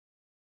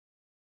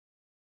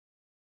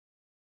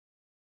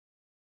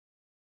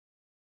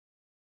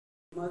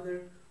mother,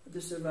 or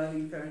the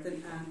surviving parent,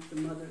 an aunt,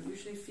 the mother,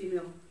 usually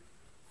female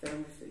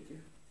family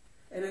figure.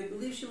 And I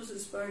believe she was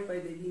inspired by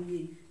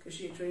Negri because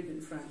she had trained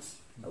in France.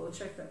 I will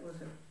check that with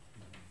her.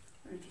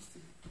 Very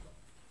interesting.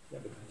 Yeah,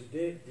 but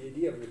the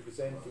idea of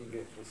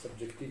representing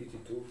subjectivity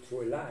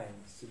through a line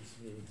seems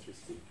to me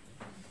interesting.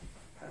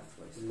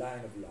 Pathways. The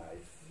line of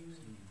life.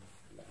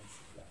 Lines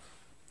of life.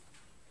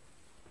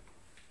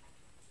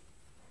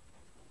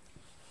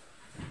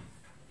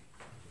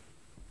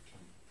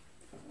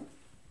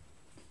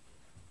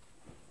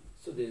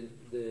 So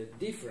the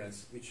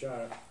difference which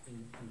are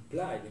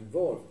implied,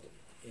 involved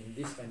in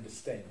this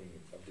understanding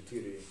of the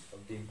theory,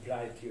 of the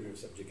implied theory of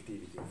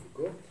subjectivity of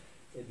Foucault,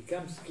 it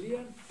becomes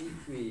clear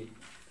if we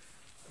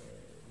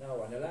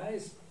now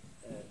analyze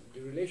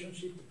the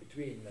relationship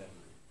between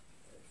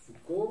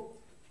Foucault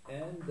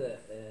and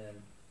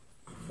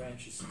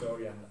French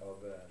historian of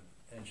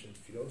ancient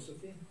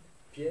philosophy,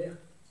 Pierre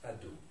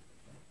Hadot.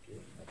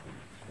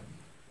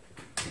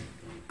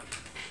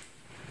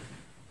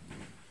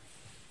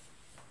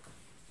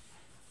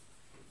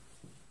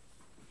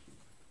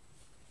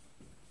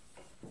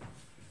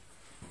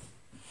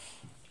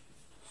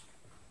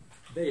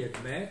 They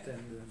had met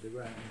and they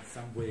were in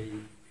some way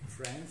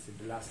friends in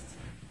the last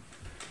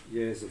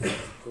years of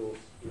Foucault's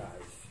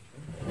life.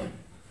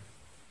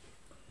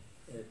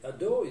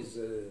 Hadot is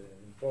an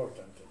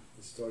important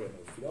historian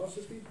of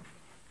philosophy.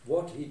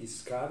 What he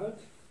discovered,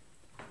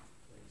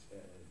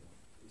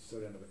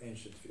 historian of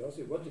ancient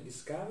philosophy, what he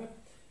discovered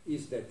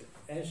is that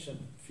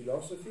ancient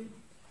philosophy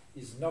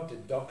is not a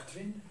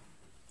doctrine,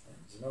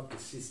 it's not a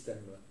system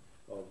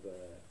of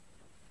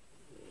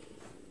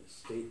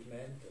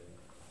statement,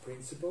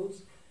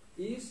 principles.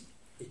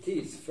 It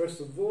is,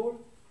 first of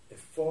all, a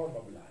form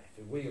of life,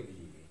 a way of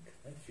living.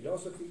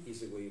 Philosophy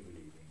is a way of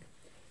living.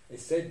 I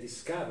said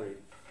discovery,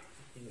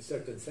 in a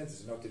certain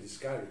sense, is not a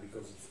discovery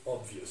because it's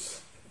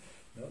obvious.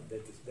 No?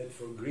 That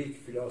for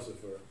Greek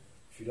philosopher,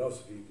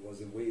 philosophy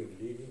was a way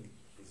of living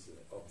is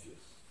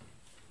obvious.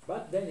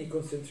 But then he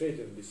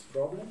concentrated on this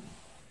problem,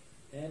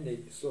 and he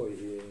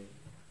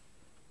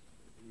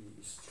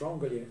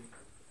strongly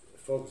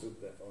focused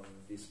on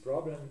this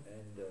problem,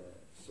 and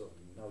so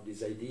now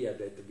this idea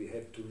that we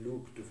have to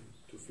look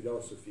to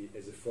philosophy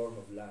as a form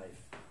of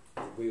life,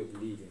 as a way of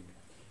living,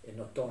 and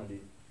not only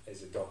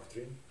as a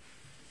doctrine,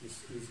 is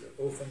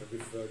often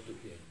referred to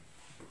him.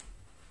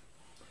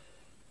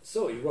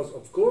 So he was,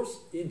 of course,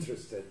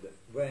 interested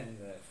when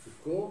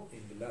Foucault,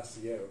 in the last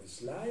year of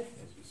his life,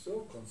 as we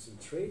saw,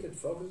 concentrated,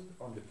 focused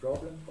on the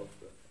problem of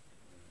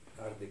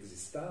art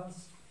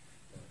d'existence,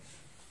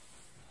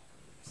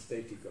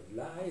 aesthetic of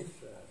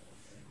life,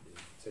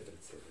 etc.,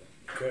 etc.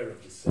 Care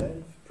of the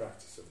self,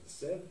 practice of the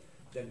self.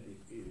 Then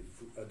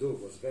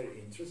Hadot was very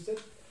interested,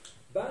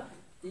 but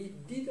he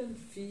didn't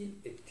feel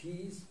at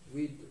ease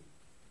with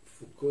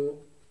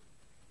Foucault's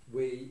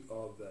way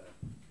of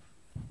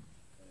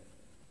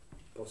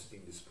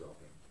positing this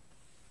problem.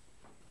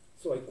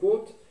 So I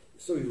quote,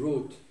 so he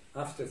wrote,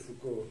 after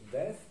Foucault's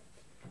death,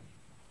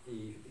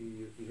 he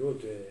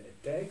wrote a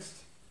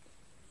text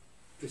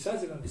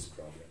precisely on this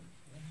problem.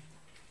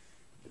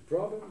 The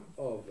problem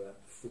of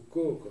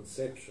Foucault's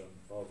conception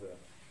of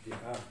the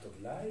art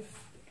of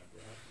life,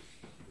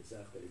 the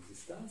art of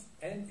existence,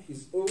 and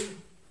his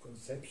own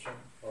conception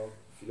of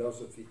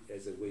philosophy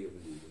as a way of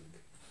living.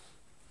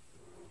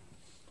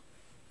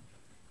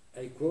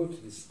 I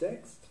quote this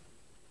text.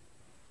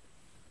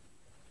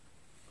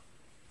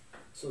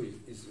 So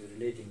it is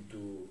relating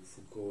to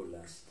Foucault's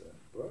last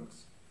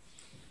works.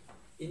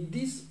 In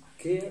this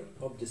care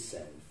of the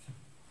self,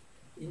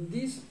 in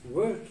this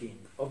working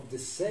of the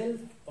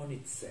self on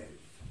itself,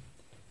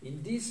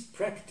 in this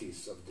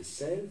practice of the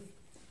self,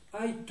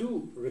 I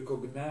too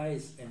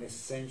recognize an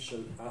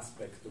essential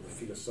aspect of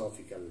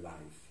philosophical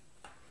life.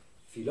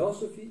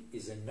 Philosophy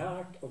is an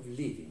art of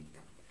living,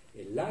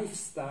 a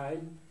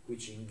lifestyle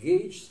which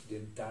engages the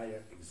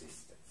entire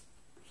existence.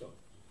 So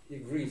he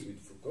agrees with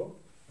Foucault,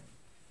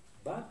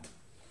 but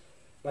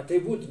I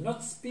would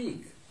not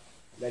speak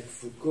like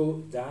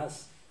Foucault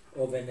does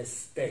of an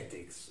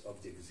aesthetics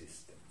of the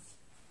existence.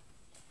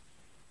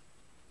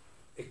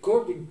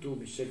 According to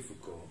Michel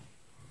Foucault,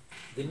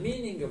 the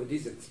meaning of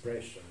this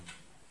expression,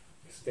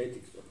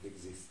 aesthetics of the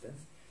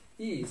existence,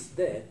 is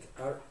that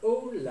our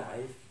own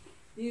life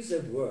is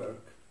a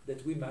work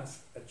that we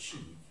must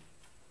achieve.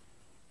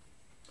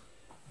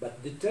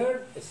 But the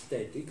term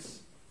aesthetics,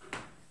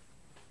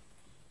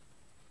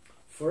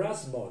 for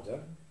us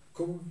modern,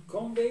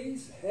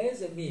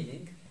 has a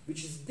meaning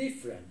which is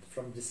different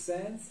from the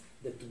sense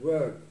that the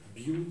word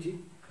beauty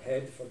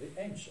had for the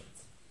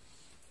ancients.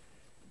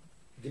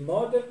 The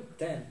modern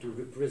tend to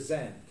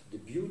represent the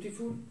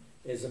beautiful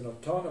as an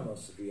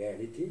autonomous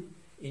reality,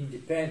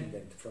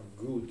 independent from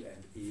good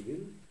and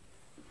evil,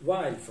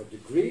 while for the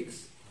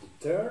Greeks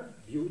the term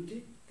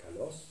beauty,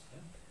 kalos,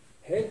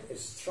 had a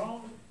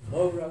strong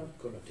moral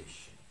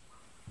connotation.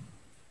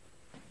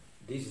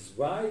 This is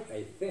why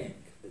I think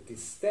that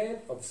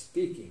instead of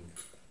speaking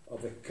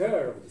of a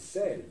care of the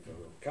self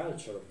or a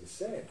culture of the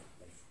self,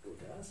 like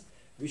Foucault does,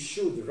 we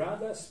should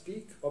rather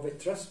speak of a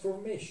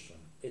transformation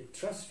a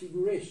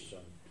transfiguration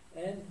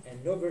and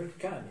an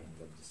overcoming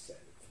of the self.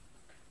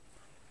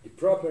 The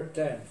proper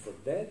term for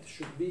that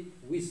should be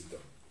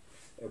wisdom,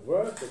 a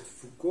word that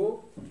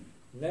Foucault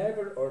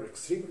never or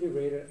extremely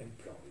rarely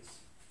employs.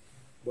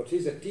 What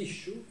is at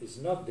issue is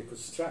not the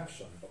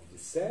construction of the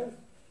self,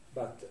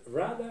 but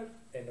rather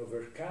an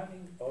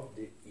overcoming of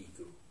the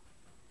ego.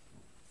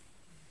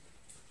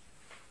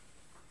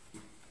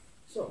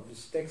 So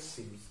this text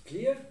seems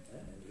clear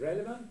and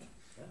relevant.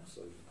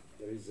 So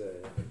there is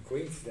a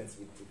coincidence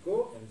with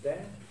Foucault, and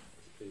then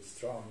a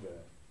strong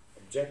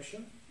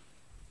objection.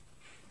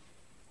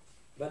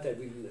 But I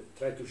will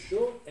try to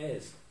show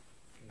as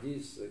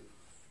this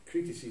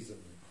criticism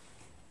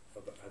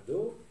of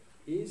Hadot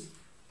is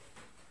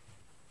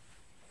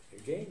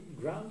again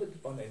grounded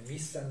on a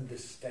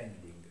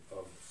misunderstanding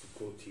of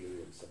Foucault's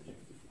theory of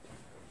subjectivity.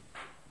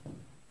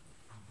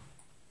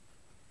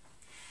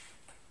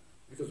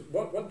 Because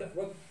what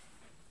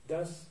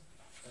does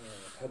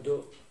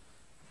Hadot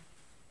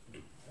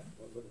do?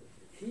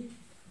 He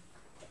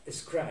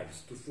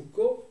ascribes to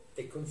Foucault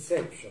a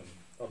conception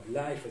of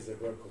life as a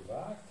work of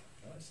art,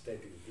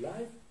 aesthetic of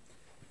life,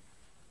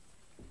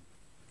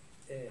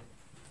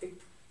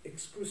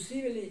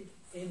 exclusively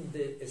in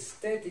the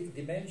aesthetic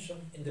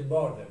dimension, in the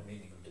modern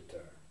meaning of the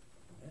term.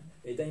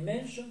 A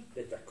dimension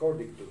that,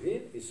 according to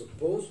him, is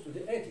opposed to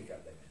the ethical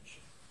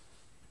dimension.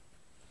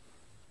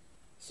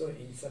 So,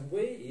 in some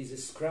way, he is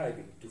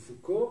ascribing to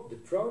Foucault the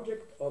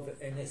project of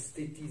an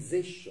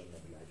aesthetization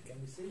of life.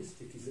 Can we say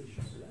aesthetization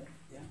of life?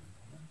 Yeah.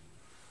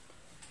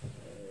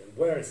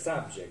 Where a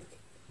subject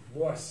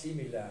more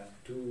similar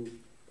to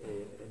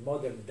a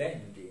modern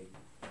dandy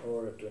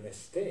or to an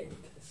aesthete,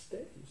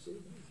 you say?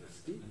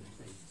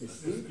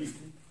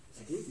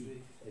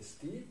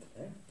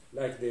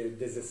 Like the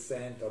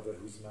Descent of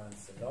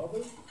Guzman's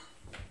novel,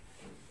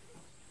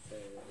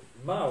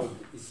 mould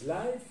his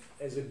life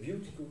as a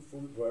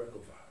beautiful work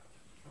of art.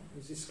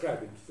 He's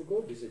describing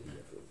Foucault this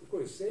idea.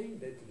 Foucault is saying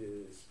that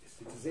the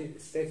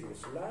aesthetic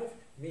of life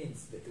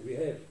means that we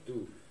have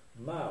to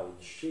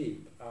mould,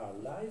 shape our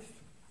life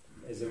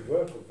as a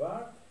work of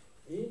art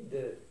in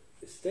the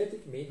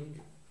aesthetic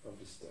meaning of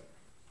this term.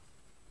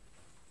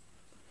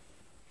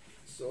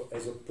 So,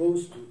 as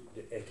opposed to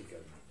the ethical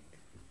meaning,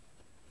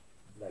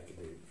 like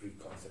the Greek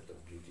concept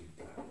of beauty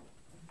implied.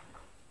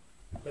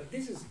 But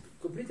this is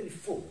completely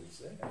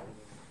false.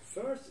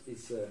 First,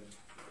 it's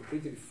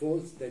completely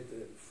false that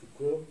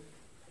Foucault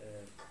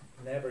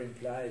never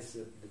implies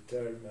the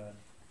term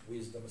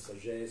wisdom,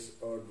 sagesse,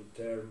 or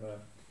the term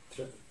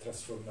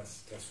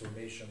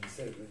transformation.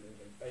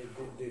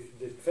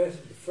 The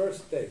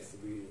first text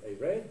I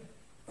read,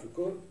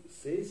 Foucault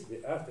says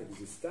the art of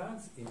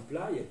existence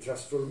implies a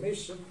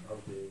transformation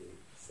of the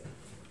self.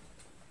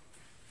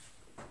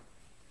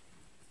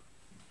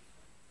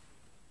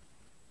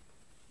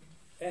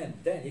 And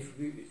then if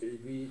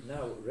we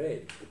now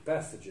read the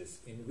passages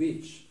in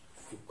which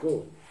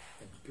Foucault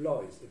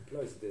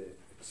employs the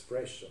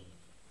expression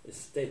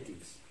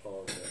aesthetics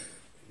of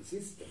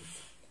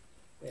existence,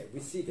 we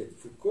see that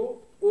Foucault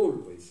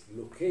always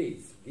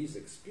locates this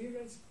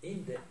experience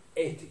in the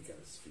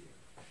ethical sphere.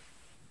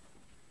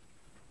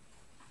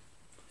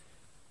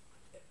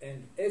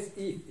 And as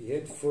if he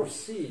had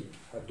foreseen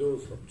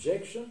Hadot's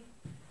objection,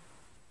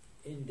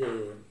 in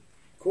the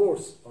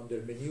course on the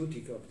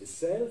hermeneutic of the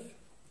self,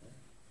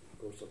 the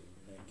course of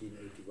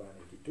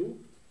 1981-82,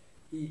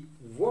 he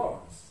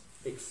warns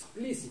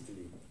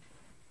explicitly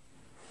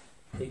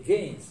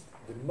against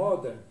the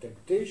modern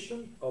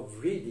temptation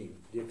of reading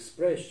the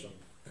expression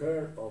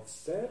care of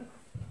self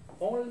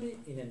only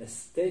in an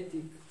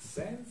aesthetic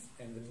sense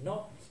and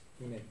not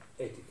in an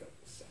ethical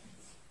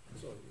sense.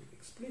 So he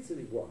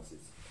explicitly warns it.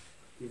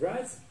 He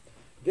writes,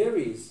 there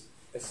is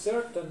a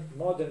certain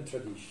modern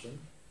tradition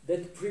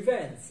that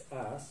prevents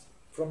us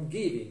from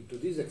giving to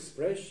this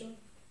expression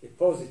a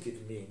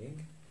positive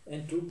meaning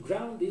and to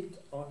ground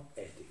it on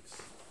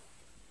ethics.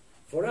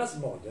 For us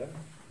modern,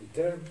 the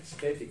term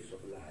aesthetics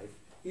of life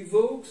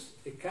evokes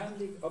a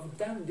kind of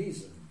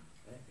dandyism,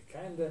 a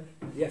kind of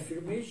the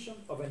affirmation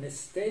of an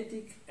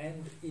aesthetic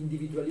and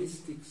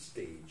individualistic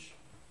stage.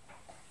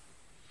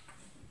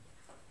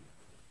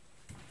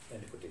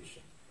 End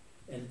quotation.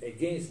 And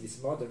against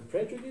this modern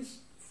prejudice,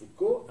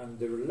 Foucault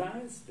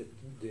underlines that,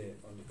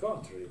 on the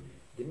contrary,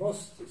 the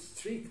most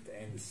strict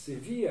and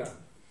severe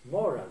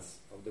morals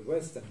of the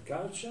Western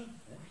culture,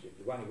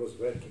 the one he was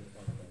working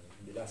on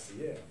in the last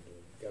year, on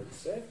the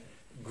carousel,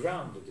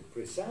 grounded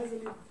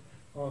precisely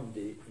on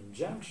the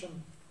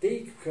injunction,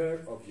 take care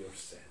of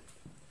yourself.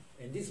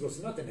 And this was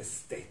not an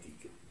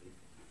aesthetic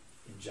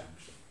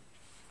injunction.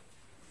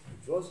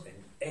 It was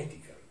an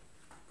ethical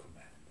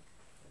command,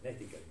 an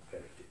ethical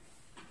imperative.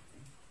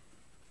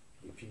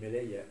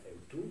 Epimeleia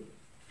eutur.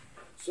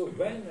 So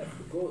when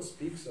Foucault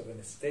speaks of an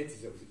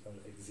aesthetic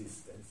of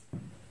existence,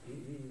 he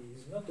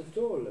is not at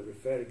all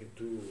referring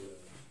to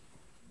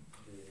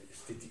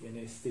an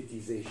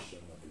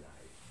aesthetization of